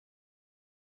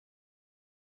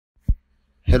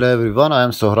Hello everyone, I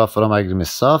am Sohra from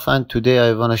Sunisoft, and today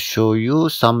I want to show you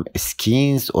some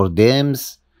skins or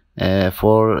themes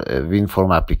for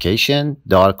WinForm application,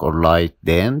 dark or light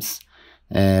themes.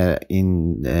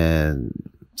 In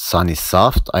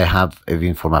Sunisoft, I have a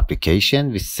WinForm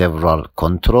application with several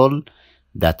control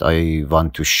that I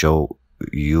want to show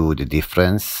you the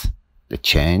difference, the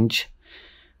change.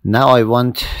 Now I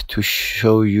want to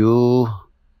show you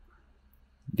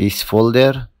this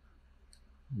folder.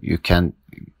 You can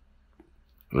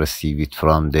receive it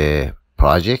from the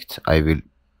project. I will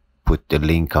put the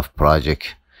link of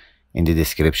project in the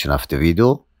description of the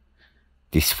video.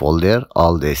 This folder,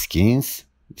 all the skins,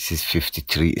 this is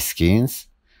 53 skins,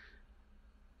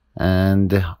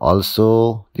 and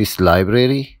also this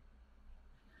library.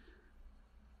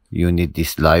 You need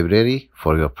this library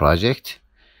for your project.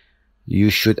 You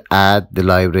should add the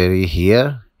library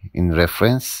here in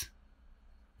reference,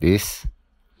 this.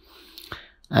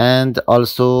 And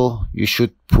also you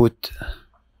should put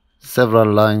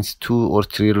several lines, 2 or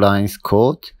 3 lines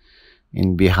code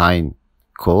in behind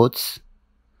codes.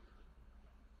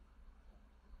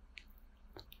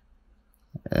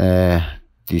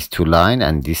 These 2 line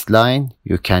and this line,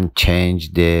 you can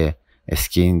change the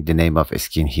skin, the name of a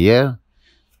skin here.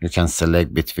 You can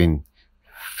select between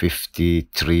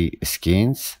 53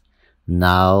 skins.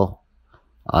 Now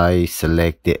I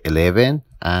select the 11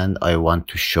 and I want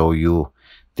to show you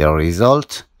the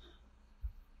result.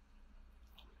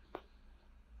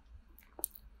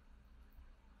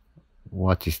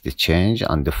 What is the change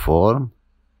on the form?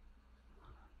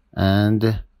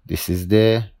 And this is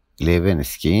the 11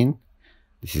 skin.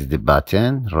 This is the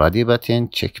button, ready button,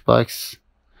 checkbox,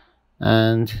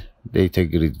 and data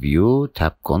grid view,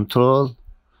 tab control.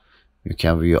 You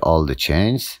can view all the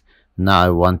changes. Now I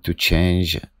want to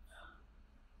change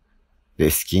the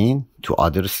skin to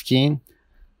other skin.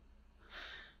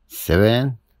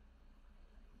 7.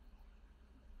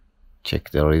 Check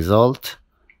the result.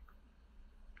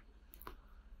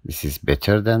 This is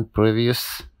better than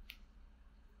previous.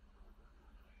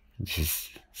 This is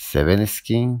 7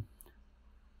 skin.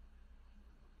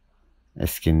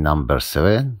 Skin number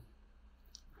 7.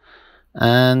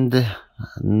 And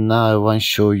now I want to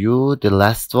show you the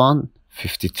last one,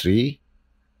 53.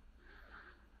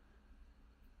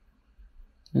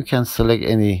 You can select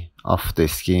any of the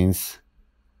skins.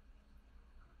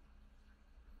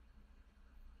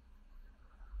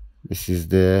 This is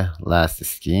the last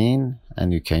skin,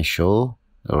 and you can show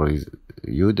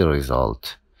you the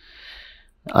result.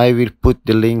 I will put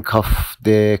the link of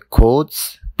the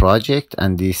codes, project,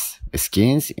 and these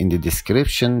skins in the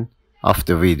description of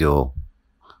the video.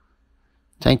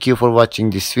 Thank you for watching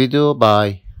this video.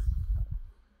 Bye.